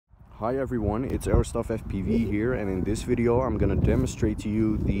Hi everyone, it's Aerostuff FPV here, and in this video I'm going to demonstrate to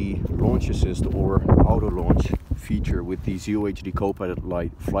you the launch assist or auto launch feature with the ZOHD Kopilot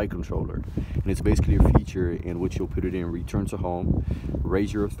Lite flight controller. And it's basically a feature in which you'll put it in return to home,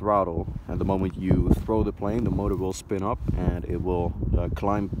 raise your throttle, and the moment you throw the plane, the motor will spin up and it will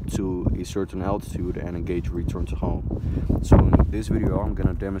climb to a certain altitude and engage return to home. So in this video I'm going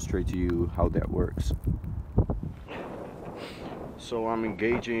to demonstrate to you how that works. So I'm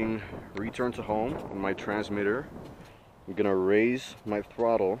engaging return to home on my transmitter. I'm gonna raise my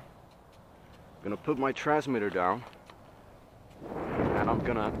throttle. I'm gonna put my transmitter down, and I'm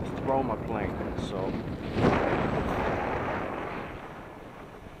gonna throw my plane. So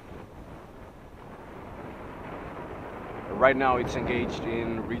right now it's engaged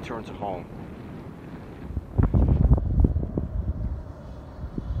in return to home.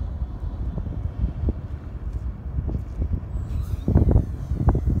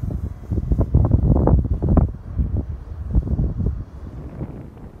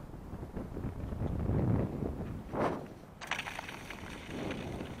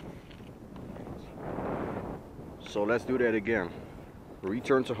 So let's do that again.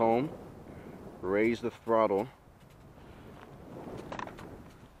 Return to home, raise the throttle,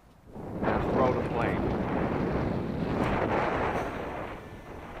 and throw the plane.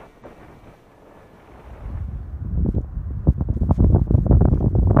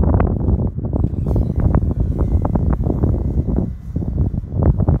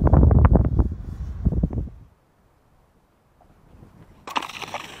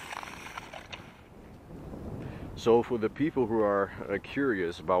 So for the people who are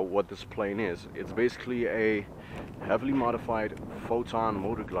curious about what this plane is, it's basically a heavily modified photon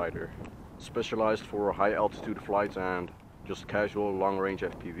motor glider, specialized for high altitude flights and just casual long range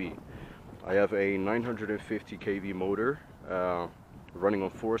FPV. I have a 950 kV motor running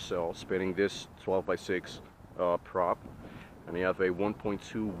on 4 cells, spinning this 12x6 prop, and I have a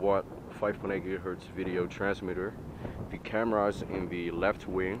 1.2 watt 5.8 GHz video transmitter. The cameras in the left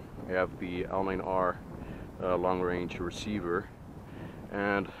wing. I have the L9R long-range receiver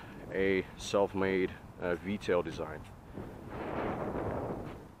and a self-made V-tail design.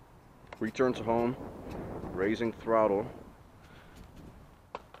 Return to home, raising throttle,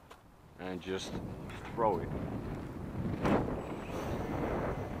 and just throw it.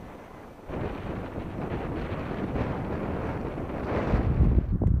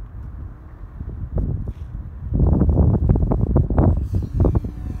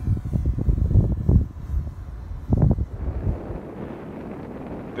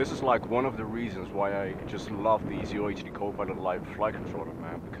 This is like one of the reasons why I just love the ZOHD Kopilot Lite flight controller,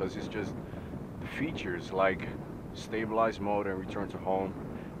 man, because it's just the features like stabilize mode and return to home,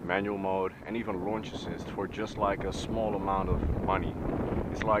 manual mode, and even launch assist for just like a small amount of money.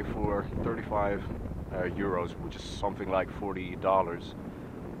 It's like for 35 euros, which is something like $40,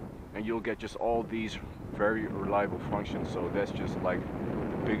 and you'll get just all these very reliable functions. So that's just like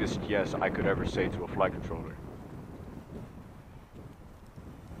the biggest yes I could ever say to a flight controller.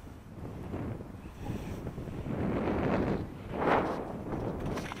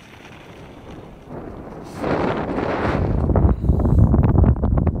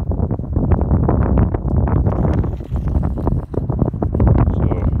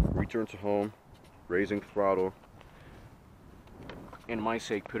 Return to home, raising throttle, in my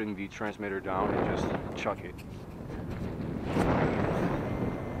sake putting the transmitter down and just chuck it.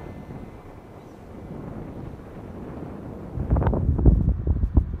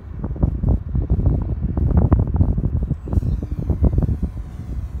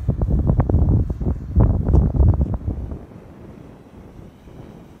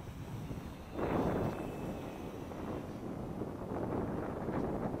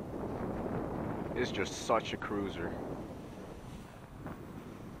 It's just such a cruiser.